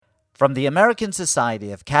From the American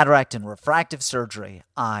Society of Cataract and Refractive Surgery,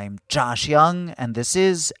 I'm Josh Young, and this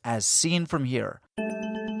is As Seen From Here.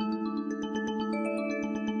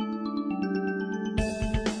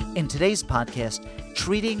 In today's podcast,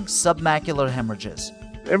 treating submacular hemorrhages.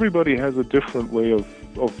 Everybody has a different way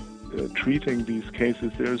of treating these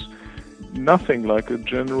cases. There's nothing like a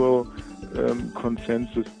general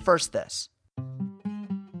consensus. First, this.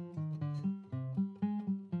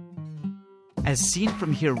 As Seen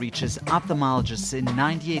From Here reaches ophthalmologists in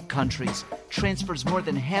 98 countries, transfers more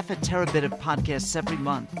than half a terabit of podcasts every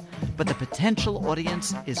month, but the potential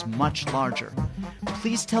audience is much larger.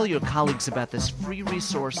 Please tell your colleagues about this free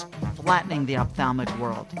resource, Flattening the Ophthalmic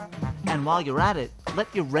World. And while you're at it,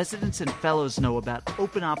 let your residents and fellows know about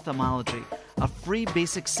Open Ophthalmology, a free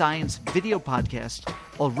basic science video podcast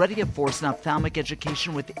already a force in ophthalmic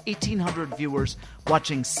education with 1,800 viewers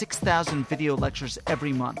watching 6,000 video lectures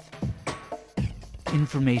every month.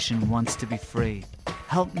 Information wants to be free.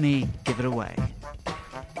 Help me give it away.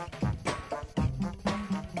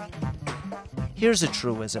 Here's a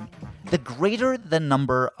truism. The greater the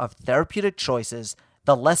number of therapeutic choices,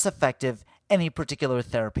 the less effective any particular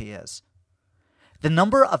therapy is. The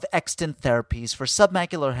number of extant therapies for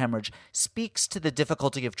submacular hemorrhage speaks to the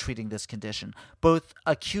difficulty of treating this condition, both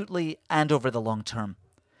acutely and over the long term.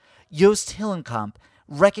 Jost Hillenkamp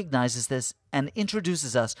recognizes this and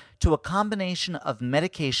introduces us to a combination of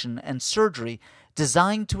medication and surgery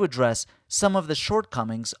designed to address some of the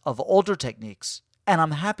shortcomings of older techniques. And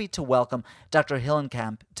I'm happy to welcome Dr.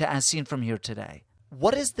 Hillenkamp to As Seen From Here today.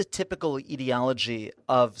 What is the typical etiology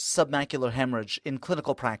of submacular hemorrhage in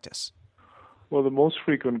clinical practice? Well, the most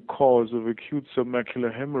frequent cause of acute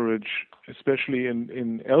submacular hemorrhage, especially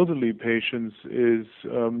in elderly patients, is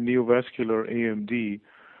neovascular AMD.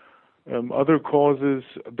 Other causes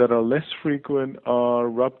that are less frequent are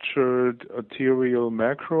ruptured arterial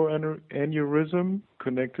macroaneurysm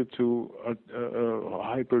connected to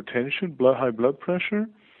hypertension, high blood pressure,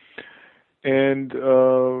 and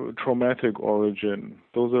traumatic origin.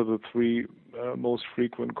 Those are the three most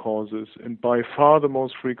frequent causes. And by far the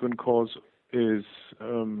most frequent cause is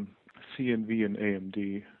CNV and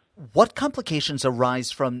AMD. What complications arise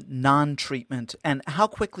from non-treatment, and how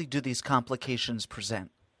quickly do these complications present?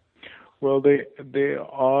 Well, there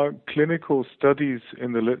are clinical studies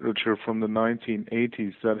in the literature from the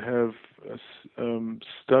 1980s that have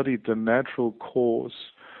studied the natural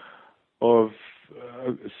course of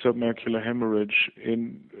submacular hemorrhage,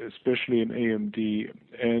 especially in AMD,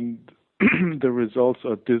 and the results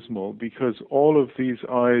are dismal because all of these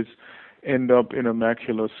eyes end up in a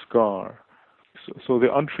macular scar. So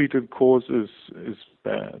the untreated cause is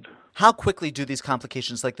bad. How quickly do these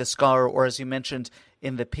complications like the scar, or as you mentioned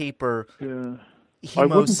in the paper, I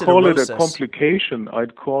wouldn't call it a complication.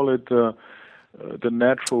 I'd call it the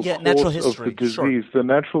natural course of the disease. Sure. The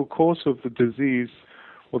natural course of the disease,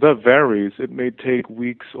 well, that varies. It may take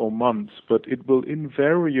weeks or months, but it will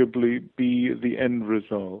invariably be the end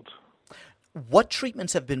result. What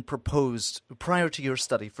treatments have been proposed prior to your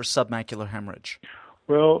study for submacular hemorrhage?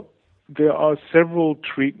 Well, there are several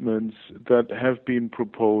treatments that have been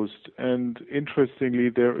proposed, and interestingly,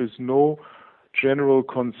 there is no general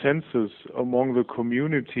consensus among the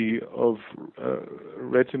community of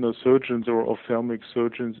retina surgeons or ophthalmic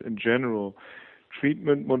surgeons in general.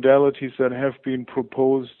 Treatment modalities that have been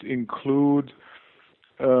proposed include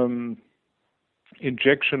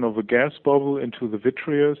injection of a gas bubble into the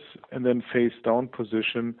vitreous and then face down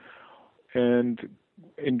position, and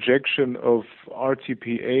injection of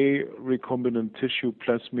RTPA, recombinant tissue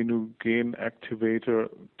plasminogen activator,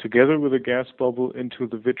 together with a gas bubble into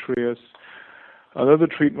the vitreous. Another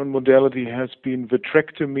treatment modality has been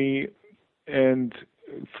vitrectomy and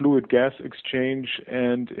fluid gas exchange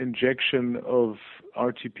and injection of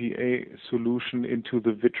RTPA solution into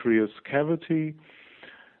the vitreous cavity.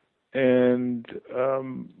 And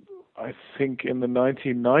I think in the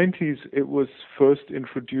 1990s it was first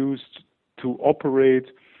introduced to operate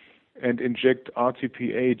and inject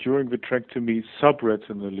RTPA during vitrectomy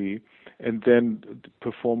subretinally and then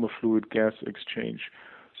perform a fluid gas exchange.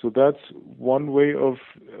 So that's one way of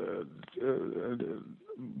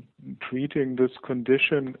treating this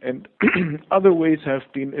condition, and other ways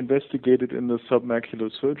have been investigated in the submacular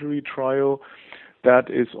surgery trial. That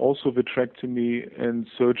is also vitrectomy and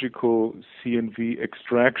surgical CNV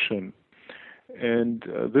extraction. And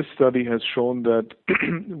this study has shown that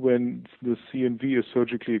when the CNV is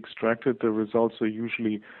surgically extracted, the results are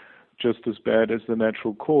usually just as bad as the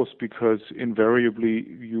natural course, because invariably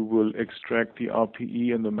you will extract the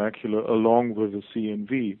RPE and the macula along with the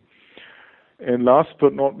CNV. And last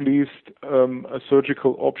but not least, a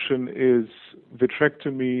surgical option is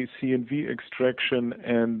vitrectomy, CNV extraction,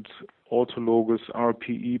 and autologous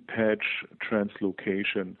RPE patch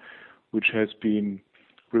translocation, which has been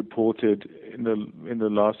reported in the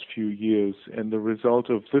last few years. And the result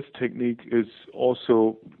of this technique is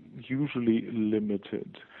also usually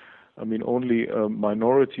limited. I mean, only a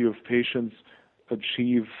minority of patients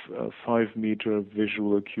achieve 5-meter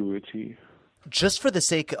visual acuity. Just for the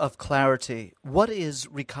sake of clarity, what is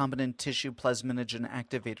recombinant tissue plasminogen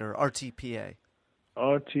activator, RTPA?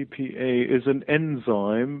 RTPA is an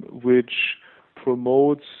enzyme which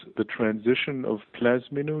promotes the transition of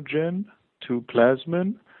plasminogen to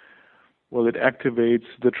plasmin. Well, it activates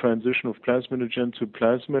the transition of plasminogen to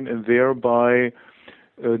plasmin and thereby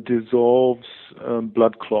dissolves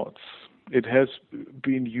blood clots. It has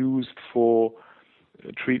been used for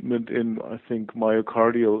treatment in, I think,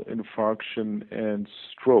 myocardial infarction and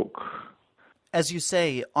stroke. As you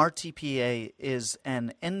say, RTPA is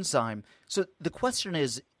an enzyme. So the question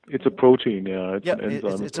is... It's a protein, yeah. It's an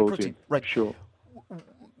enzyme, it's a protein. Right. Sure.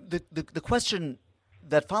 The question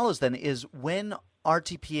that follows then is when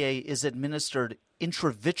RTPA is administered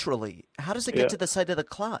intravitreally, how does it get to the site of the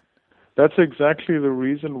clot? That's exactly the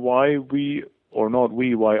reason why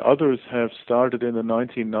why others have started in the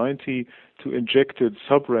 1990s to inject it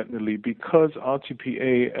subretinally, because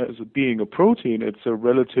RTPA, as being a protein, it's a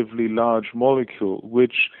relatively large molecule,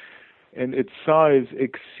 which in its size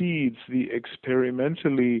exceeds the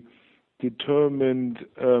experimentally determined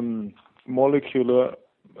molecular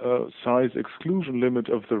size exclusion limit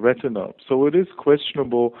of the retina. So it is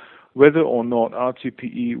questionable whether or not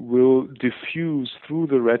RTPE will diffuse through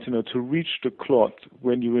the retina to reach the clot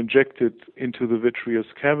when you inject it into the vitreous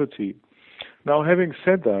cavity. Now, having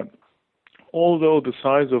said that, although the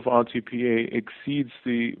size of RTPA exceeds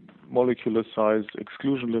the molecular size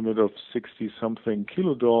exclusion limit of 60-something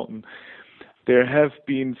kilodalton, there have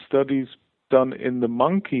been studies done in the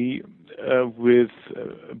monkey with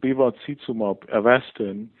bevacizumab,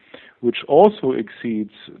 Avastin, which also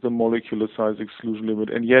exceeds the molecular size exclusion limit.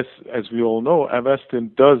 And yes, as we all know,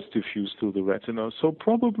 Avastin does diffuse through the retina. So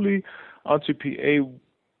probably RTPA,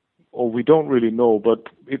 or we don't really know, but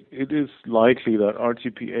it is likely that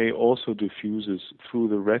RTPA also diffuses through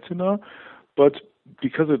the retina. But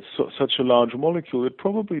because it's such a large molecule, it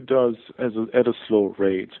probably does at a slow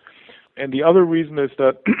rate. And the other reason is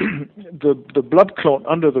that the blood clot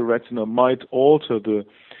under the retina might alter the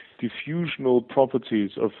diffusional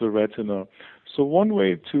properties of the retina. So one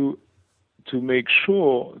way to make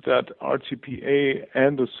sure that RTPA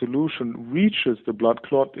and the solution reaches the blood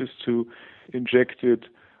clot is to inject it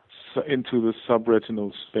into the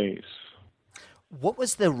subretinal space. What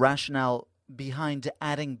was the rationale behind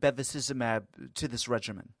adding bevacizumab to this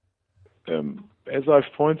regimen? As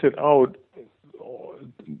I've pointed out,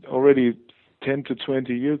 already 10 to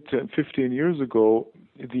 20 years, 15 years ago,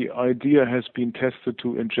 the idea has been tested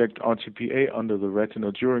to inject RTPA under the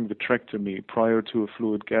retina during vitrectomy prior to a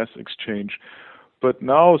fluid gas exchange. But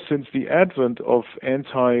now, since the advent of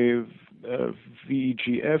anti-VEGF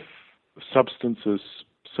substances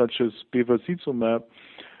such as bevacizumab,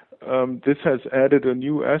 this has added a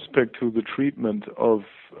new aspect to the treatment of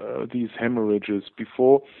these hemorrhages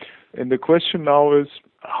before. And the question now is,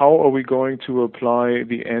 how are we going to apply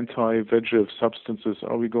the anti-VEGF substances?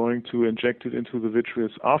 Are we going to inject it into the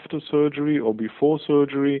vitreous after surgery or before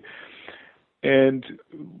surgery? And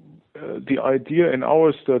the idea in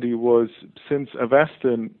our study was, since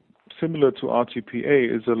Avastin, similar to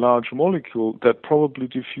RTPA, is a large molecule that probably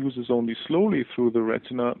diffuses only slowly through the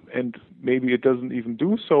retina, and maybe it doesn't even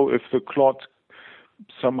do so if the clot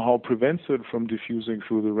somehow prevents it from diffusing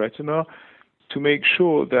through the retina, to make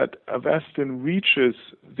sure that Avastin reaches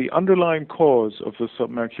the underlying cause of the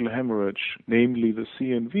submacular hemorrhage, namely the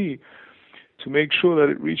CNV, to make sure that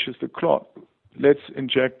it reaches the clot, let's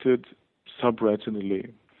inject it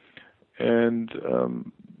subretinally. And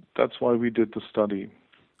that's why we did the study.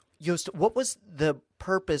 Jost, what was the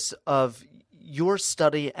purpose of your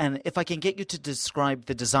study, and if I can get you to describe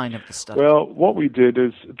the design of the study? Well, what we did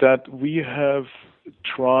is that we have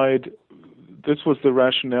tried, this was the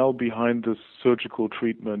rationale behind this surgical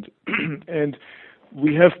treatment, and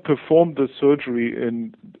we have performed the surgery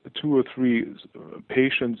in 2 or 3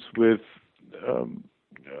 patients with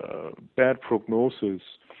bad prognosis,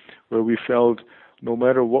 where we felt no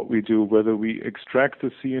matter what we do, whether we extract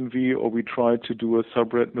the CNV or we try to do a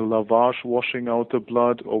subretinal lavage, washing out the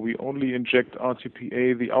blood, or we only inject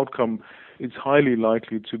RTPA, the outcome is highly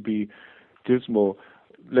likely to be dismal.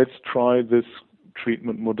 Let's try this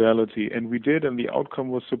treatment modality. And we did, and the outcome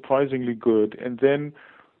was surprisingly good. And then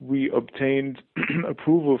we obtained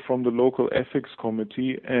approval from the local ethics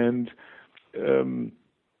committee and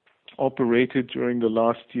operated during the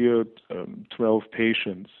last year 12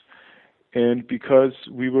 patients. And because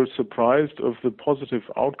we were surprised of the positive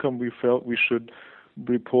outcome, we felt we should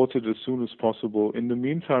report it as soon as possible. In the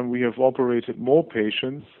meantime, we have operated more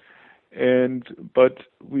patients, but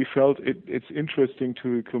we felt it's interesting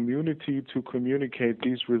to the community to communicate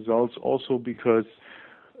these results also because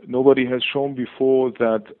nobody has shown before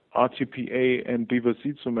that RTPA and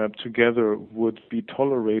bevacizumab together would be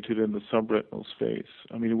tolerated in the subretinal space.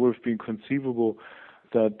 I mean, it would have been conceivable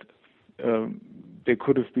that there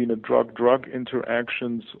could have been a drug-drug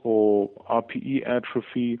interactions or RPE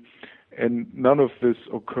atrophy, and none of this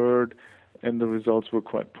occurred, and the results were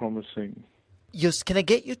quite promising. Jost, can I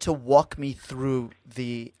get you to walk me through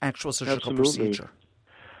the actual surgical procedure?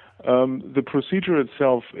 The procedure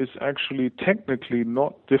itself is actually technically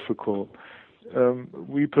not difficult.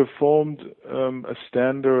 We performed a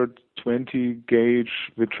standard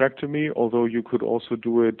 20-gauge vitrectomy, although you could also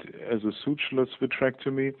do it as a sutureless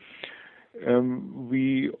vitrectomy.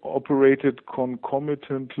 We operated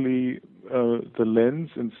concomitantly the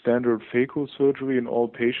lens in standard phaco surgery in all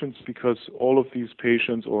patients because all of these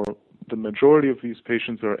patients, or the majority of these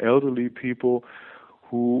patients, are elderly people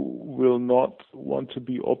who will not want to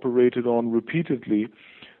be operated on repeatedly.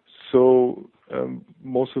 So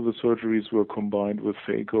most of the surgeries were combined with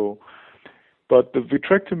phaco. But the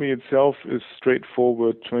vitrectomy itself is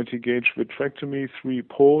straightforward, 20-gauge vitrectomy, 3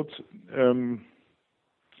 ports,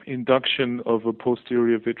 induction of a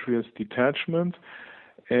posterior vitreous detachment,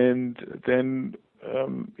 and then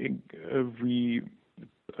we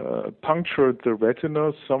punctured the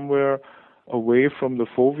retina somewhere away from the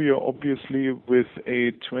fovea, obviously, with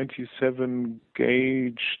a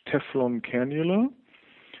 27-gauge Teflon cannula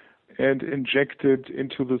and injected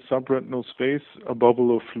into the subretinal space a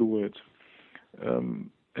bubble of fluid.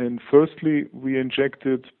 And firstly, we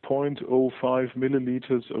injected 0.05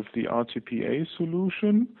 milliliters of the RTPA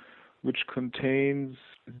solution, which contains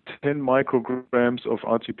 10 micrograms of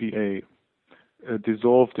RTPA,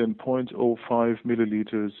 dissolved in 0.05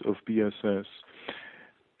 milliliters of BSS.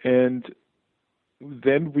 And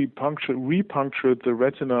then we repunctured the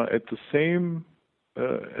retina at the same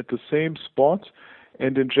spot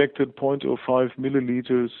and injected 0.05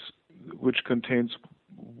 milliliters, which contains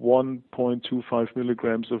 1.25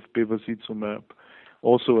 milligrams of bevacizumab,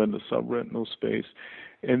 also in the subretinal space.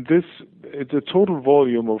 And it's a total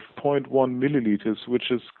volume of 0.1 milliliters,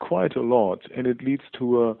 which is quite a lot, and it leads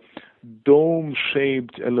to a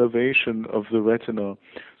dome-shaped elevation of the retina.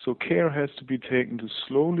 So care has to be taken to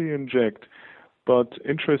slowly inject, but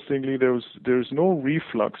interestingly, there's no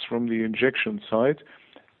reflux from the injection site,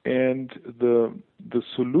 and the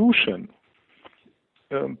solution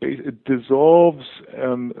it dissolves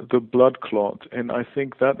the blood clot, and I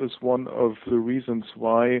think that is one of the reasons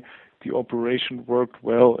why the operation worked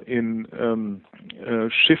well in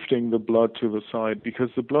shifting the blood to the side,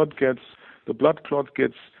 because the blood clot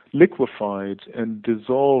gets liquefied and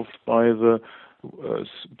dissolved by the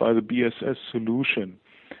BSS solution,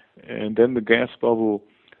 and then the gas bubble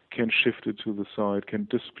can shift it to the side, can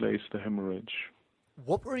displace the hemorrhage.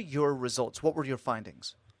 What were your results? What were your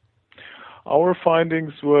findings? Our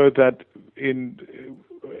findings were that,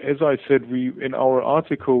 as I said, in our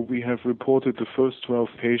article we have reported the first 12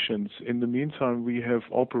 patients. In the meantime, we have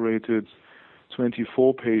operated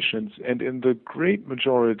 24 patients, and in the great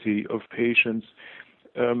majority of patients,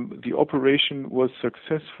 the operation was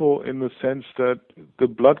successful in the sense that the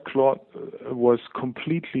blood clot was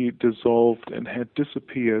completely dissolved and had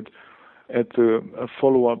disappeared at the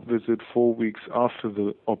follow-up visit 4 weeks after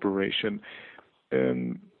the operation.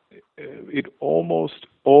 It almost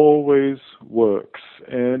always works,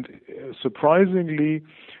 and surprisingly,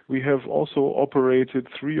 we have also operated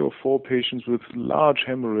 3 or 4 patients with large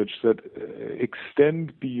hemorrhage that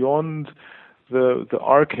extend beyond the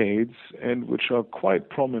arcades and which are quite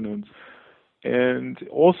prominent. And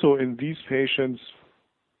also in these patients,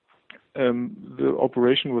 the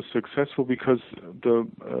operation was successful because the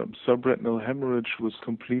subretinal hemorrhage was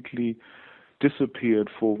completely disappeared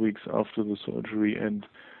 4 weeks after the surgery. And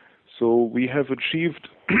so we have achieved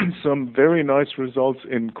some very nice results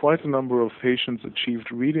in quite a number of patients, achieved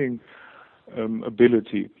reading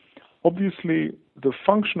ability. Obviously, the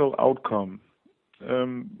functional outcome,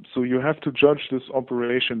 so you have to judge this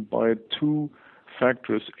operation by 2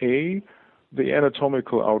 factors. A, the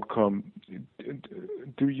anatomical outcome.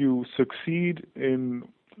 Do you succeed in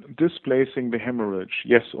displacing the hemorrhage,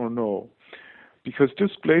 yes or no? Because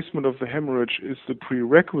displacement of the hemorrhage is the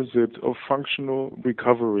prerequisite of functional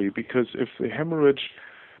recovery, because if the hemorrhage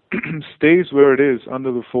stays where it is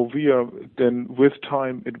under the fovea, then with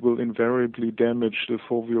time it will invariably damage the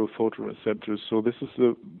foveal photoreceptors. So this is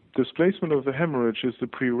the displacement of the hemorrhage is the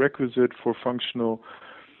prerequisite for functional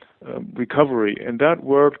recovery, and that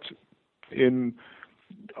worked in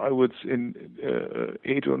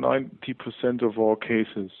 8 or 90% of all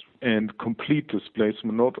cases. And complete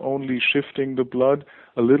displacement, not only shifting the blood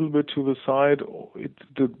a little bit to the side,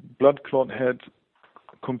 the blood clot had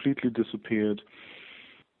completely disappeared.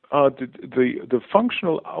 The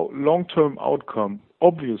functional long-term outcome,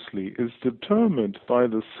 obviously, is determined by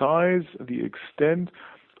the size, the extent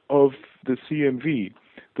of the CMV.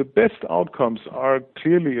 The best outcomes are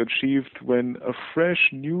clearly achieved when a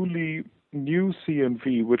fresh, new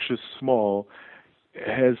CMV, which is small,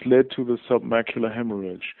 has led to the submacular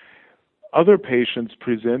hemorrhage. Other patients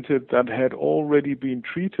presented that had already been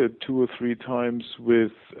treated 2 or 3 times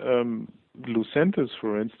with Lucentis,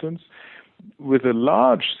 for instance, with a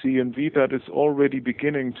large CMV that is already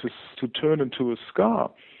beginning to turn into a scar.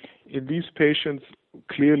 In these patients,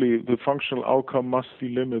 clearly the functional outcome must be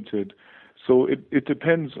limited. So it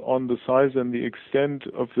depends on the size and the extent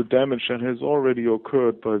of the damage that has already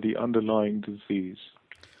occurred by the underlying disease.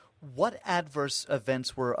 What adverse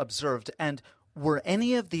events were observed, and were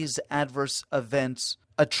any of these adverse events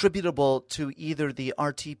attributable to either the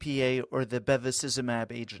RTPA or the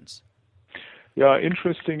bevacizumab agents? Yeah,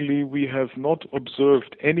 interestingly, we have not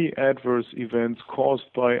observed any adverse events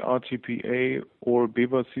caused by RTPA or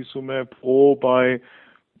bevacizumab or by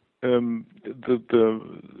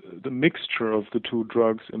the mixture of the two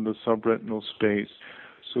drugs in the subretinal space.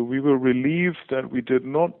 So we were relieved that we did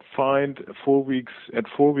not find at 4 weeks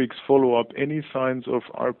follow-up any signs of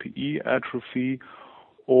RPE atrophy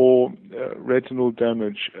or retinal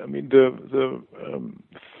damage. I mean, the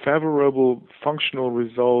favorable functional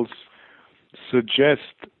results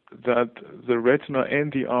suggest that the retina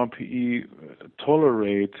and the RPE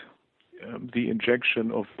tolerate the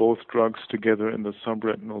injection of both drugs together in the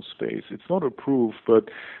subretinal space. It's not approved, but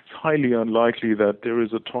it's highly unlikely that there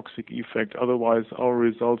is a toxic effect. Otherwise, our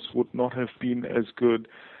results would not have been as good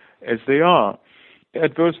as they are.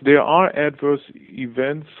 There are adverse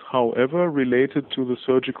events, however, related to the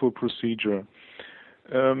surgical procedure.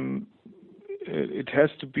 It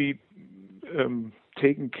has to be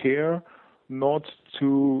taken care not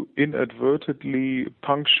to inadvertently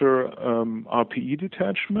puncture RPE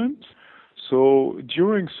detachment. So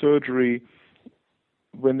during surgery,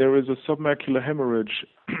 when there is a submacular hemorrhage,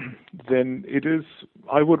 then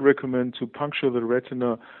I would recommend to puncture the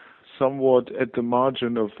retina somewhat at the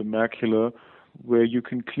margin of the macula, where you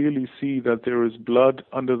can clearly see that there is blood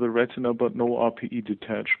under the retina but no RPE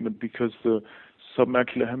detachment, because the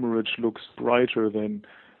submacular hemorrhage looks brighter than,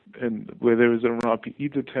 and where there is an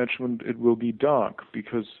RPE detachment, it will be dark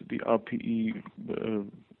because the RPE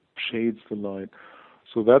shades the light.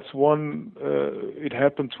 So that's one. It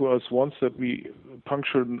happened to us once that we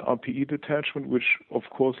punctured an RPE detachment, which of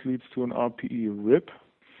course leads to an RPE rip.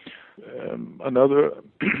 Another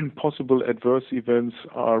possible adverse events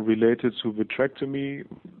are related to vitrectomy,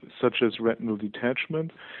 such as retinal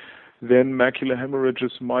detachment. Then macular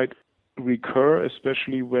hemorrhages might recur,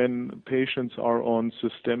 especially when patients are on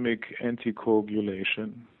systemic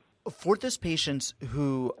anticoagulation. For those patients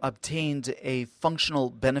who obtained a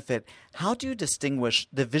functional benefit, how do you distinguish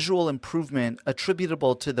the visual improvement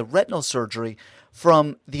attributable to the retinal surgery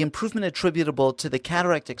from the improvement attributable to the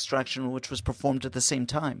cataract extraction, which was performed at the same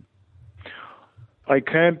time? I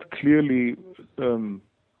can't clearly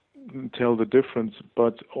tell the difference,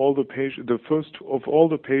 but the first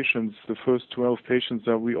 12 patients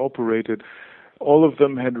that we operated, all of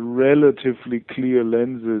them had relatively clear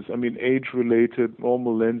lenses. I mean, age-related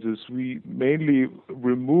normal lenses. We mainly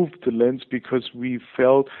removed the lens because we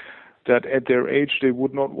felt that at their age they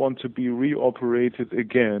would not want to be reoperated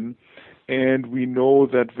again. And we know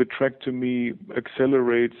that vitrectomy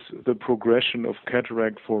accelerates the progression of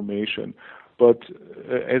cataract formation. But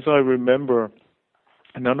as I remember,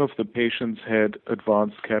 none of the patients had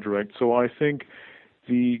advanced cataract. So I think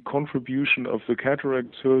the contribution of the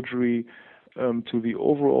cataract surgery to the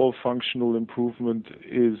overall functional improvement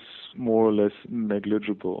is more or less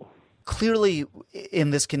negligible. Clearly, in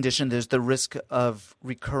this condition, there's the risk of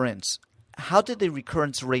recurrence. How did the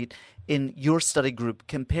recurrence rate in your study group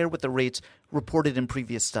compare with the rates reported in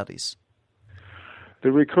previous studies?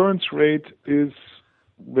 The recurrence rate is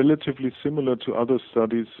relatively similar to other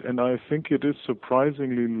studies, and I think it is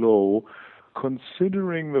surprisingly low,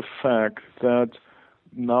 considering the fact that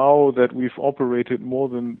now that we've operated more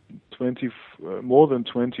than 20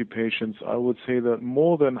 patients, I would say that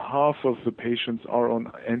more than half of the patients are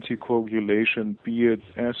on anticoagulation, be it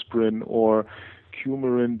aspirin or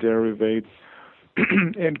coumarin derivatives.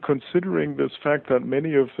 And considering this fact that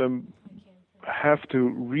many of them have to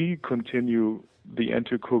re-continue the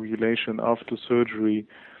anticoagulation after surgery,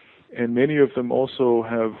 and many of them also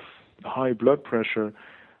have high blood pressure,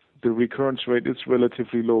 the recurrence rate is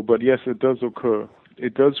relatively low. But yes, it does occur.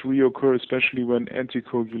 It does reoccur, especially when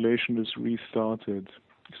anticoagulation is restarted.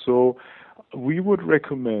 So we would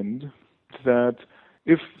recommend that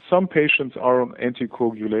if some patients are on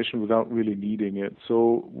anticoagulation without really needing it,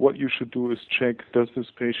 so what you should do is check, does this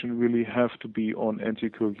patient really have to be on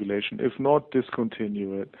anticoagulation? If not,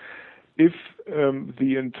 discontinue it. If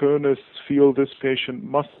the internists feel this patient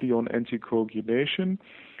must be on anticoagulation,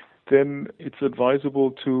 then it's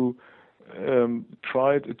advisable to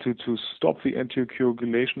try to stop the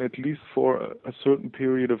anticoagulation at least for a certain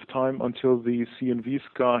period of time until the CNV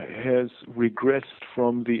scar has regressed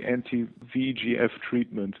from the anti-VEGF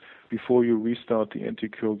treatment before you restart the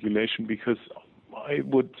anticoagulation, because I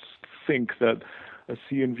would think that a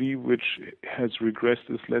CNV which has regressed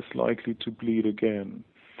is less likely to bleed again.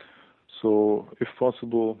 So, if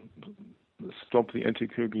possible, stop the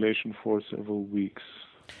anticoagulation for several weeks.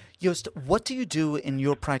 Jost, what do you do in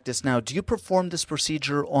your practice now? Do you perform this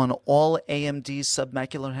procedure on all AMD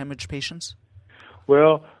submacular hemorrhage patients?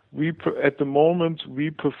 Well, at the moment,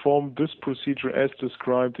 we perform this procedure as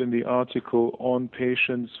described in the article on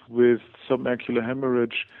patients with submacular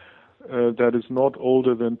hemorrhage that is not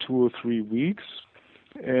older than 2 or 3 weeks.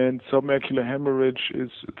 And submacular hemorrhage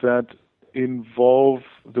is that involve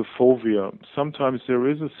the fovea. Sometimes there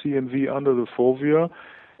is a CNV under the fovea,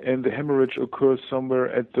 and the hemorrhage occurs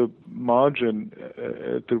somewhere at the margin,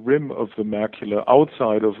 at the rim of the macula,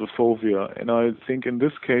 outside of the fovea. And I think in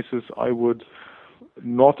these cases I would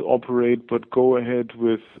not operate, but go ahead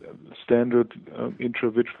with standard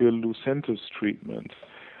intravitreal Lucentis treatment.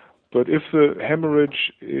 But if the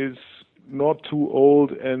hemorrhage is not too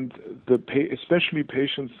old, and especially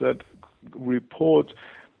patients that report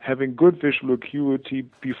having good visual acuity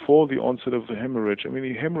before the onset of the hemorrhage. I mean,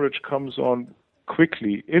 the hemorrhage comes on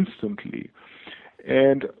quickly, instantly.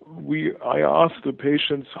 And I ask the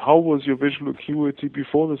patients, how was your visual acuity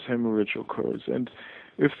before this hemorrhage occurs? And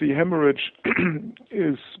if the hemorrhage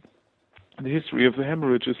the history of the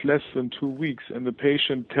hemorrhage is less than 2 weeks, and the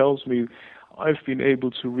patient tells me, I've been able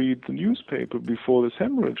to read the newspaper before this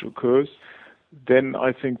hemorrhage occurs, then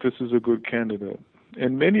I think this is a good candidate.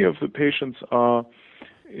 And many of the patients are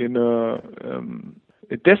in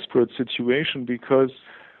a desperate situation because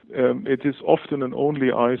it is often an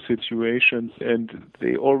only eye situation, and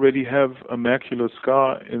they already have a macular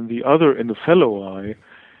scar in the fellow eye,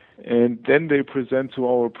 and then they present to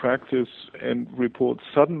our practice and report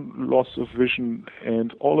sudden loss of vision,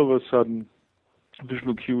 and all of a sudden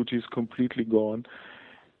visual acuity is completely gone,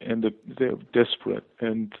 and they're desperate.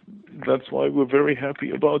 And that's why we're very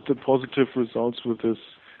happy about the positive results with this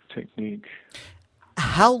technique.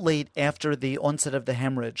 How late after the onset of the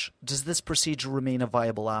hemorrhage does this procedure remain a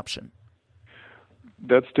viable option?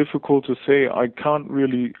 That's difficult to say. I can't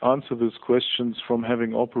really answer these questions from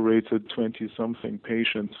having operated 20-something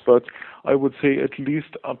patients, but I would say at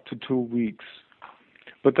least up to 2 weeks.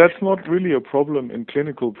 But that's not really a problem in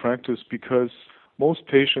clinical practice, because most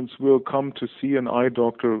patients will come to see an eye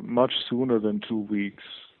doctor much sooner than 2 weeks.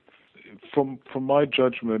 From my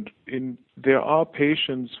judgment, there are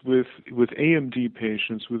patients with AMD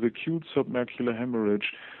patients with acute submacular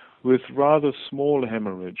hemorrhage with rather small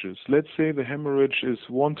hemorrhages. Let's say the hemorrhage is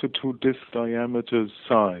 1 to 2 disc diameter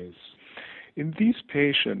size. In these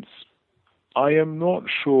patients, I am not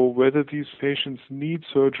sure whether these patients need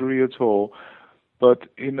surgery at all, but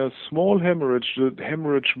in a small hemorrhage, the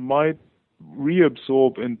hemorrhage might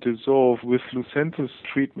reabsorb and dissolve with Lucentis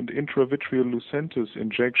treatment, intravitreal Lucentis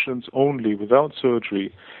injections only, without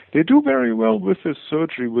surgery. They do very well with this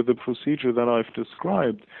surgery, with the procedure that I've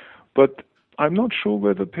described, but I'm not sure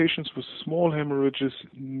whether patients with small hemorrhages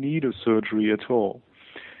need a surgery at all.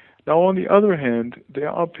 Now, on the other hand, there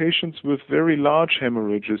are patients with very large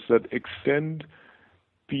hemorrhages that extend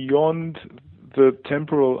beyond the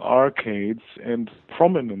temporal arcades and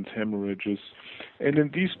prominent hemorrhages. And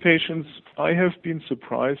in these patients, I have been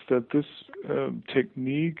surprised that this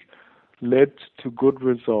technique led to good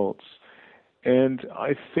results. And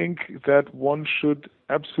I think that one should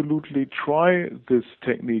absolutely try this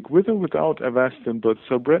technique, with or without Avastin, but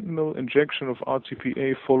subretinal injection of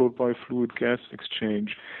RTPA followed by fluid gas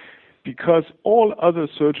exchange, because all other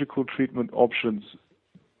surgical treatment options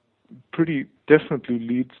pretty definitely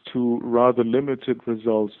leads to rather limited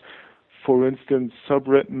results. For instance,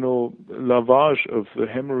 subretinal lavage of the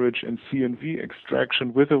hemorrhage and CNV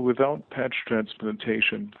extraction with or without patch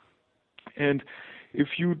transplantation. And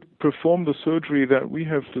If you perform the surgery that we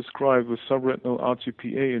have described with subretinal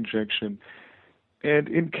RTPA injection, and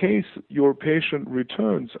in case your patient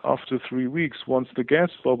returns after 3 weeks, once the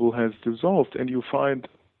gas bubble has dissolved and you find,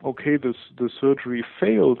 okay, the surgery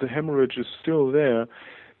failed, the hemorrhage is still there,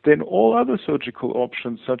 then all other surgical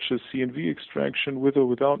options such as CNV extraction with or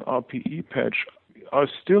without RPE patch are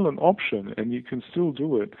still an option, and you can still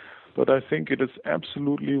do it. But I think it is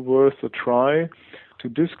absolutely worth a try to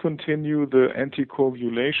discontinue the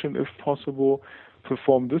anticoagulation if possible,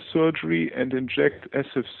 perform this surgery and inject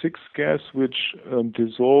SF6 gas, which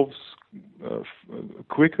dissolves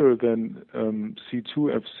quicker than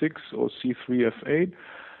C2F6 or C3F8.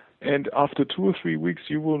 And after 2 or 3 weeks,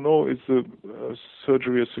 you will know is the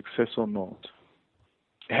surgery a success or not.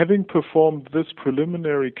 Having performed this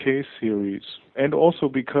preliminary case series, and also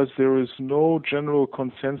because there is no general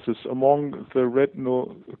consensus among the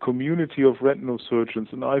retinal community of retinal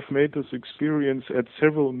surgeons, and I've made this experience at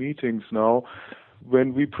several meetings now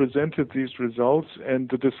when we presented these results, and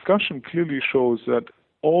the discussion clearly shows that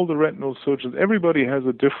all the retinal surgeons, everybody has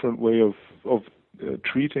a different way of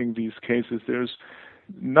treating these cases. There's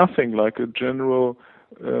nothing like a general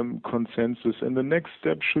consensus, and the next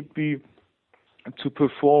step should be to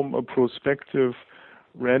perform a prospective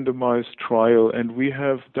randomized trial, and we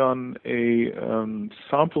have done a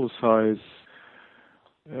sample size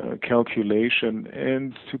calculation,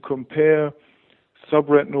 and to compare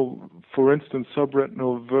subretinal, for instance,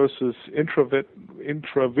 subretinal versus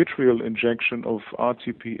intravitreal injection of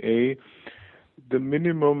RTPA, the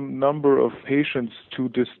minimum number of patients to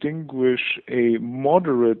distinguish a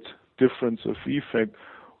moderate difference of effect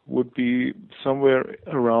would be somewhere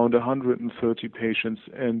around 130 patients,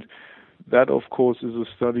 and that, of course, is a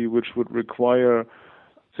study which would require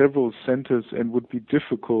several centers and would be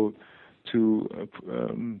difficult to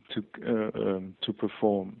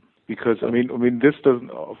perform. Because this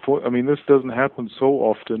doesn't happen so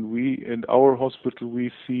often. We in our hospital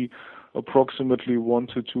we see approximately 1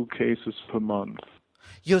 to 2 cases per month.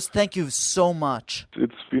 Jost, thank you so much.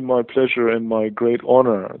 It's been my pleasure and my great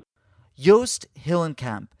honor. Jost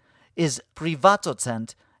Hillenkamp is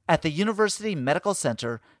Privatdozent at the University Medical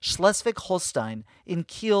Center Schleswig-Holstein in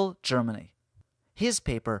Kiel, Germany. His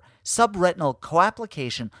paper, Subretinal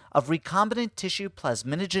Coapplication of Recombinant Tissue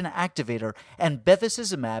Plasminogen Activator and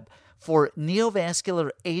Bevacizumab for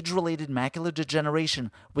Neovascular Age-Related Macular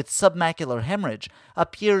Degeneration with Submacular Hemorrhage,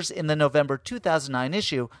 appears in the November 2009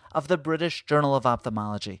 issue of the British Journal of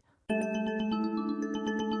Ophthalmology.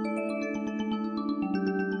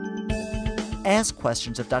 Ask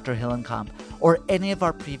questions of Dr. Hillenkamp or any of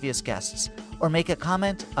our previous guests, or make a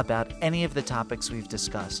comment about any of the topics we've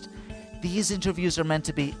discussed. These interviews are meant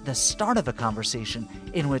to be the start of a conversation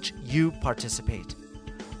in which you participate.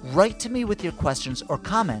 Write to me with your questions or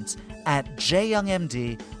comments at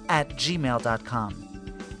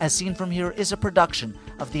jyoungmd@gmail.com. As Seen From Here is a production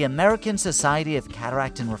of the American Society of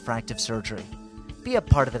Cataract and Refractive Surgery. Be a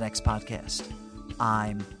part of the next podcast.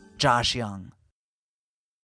 I'm Josh Young.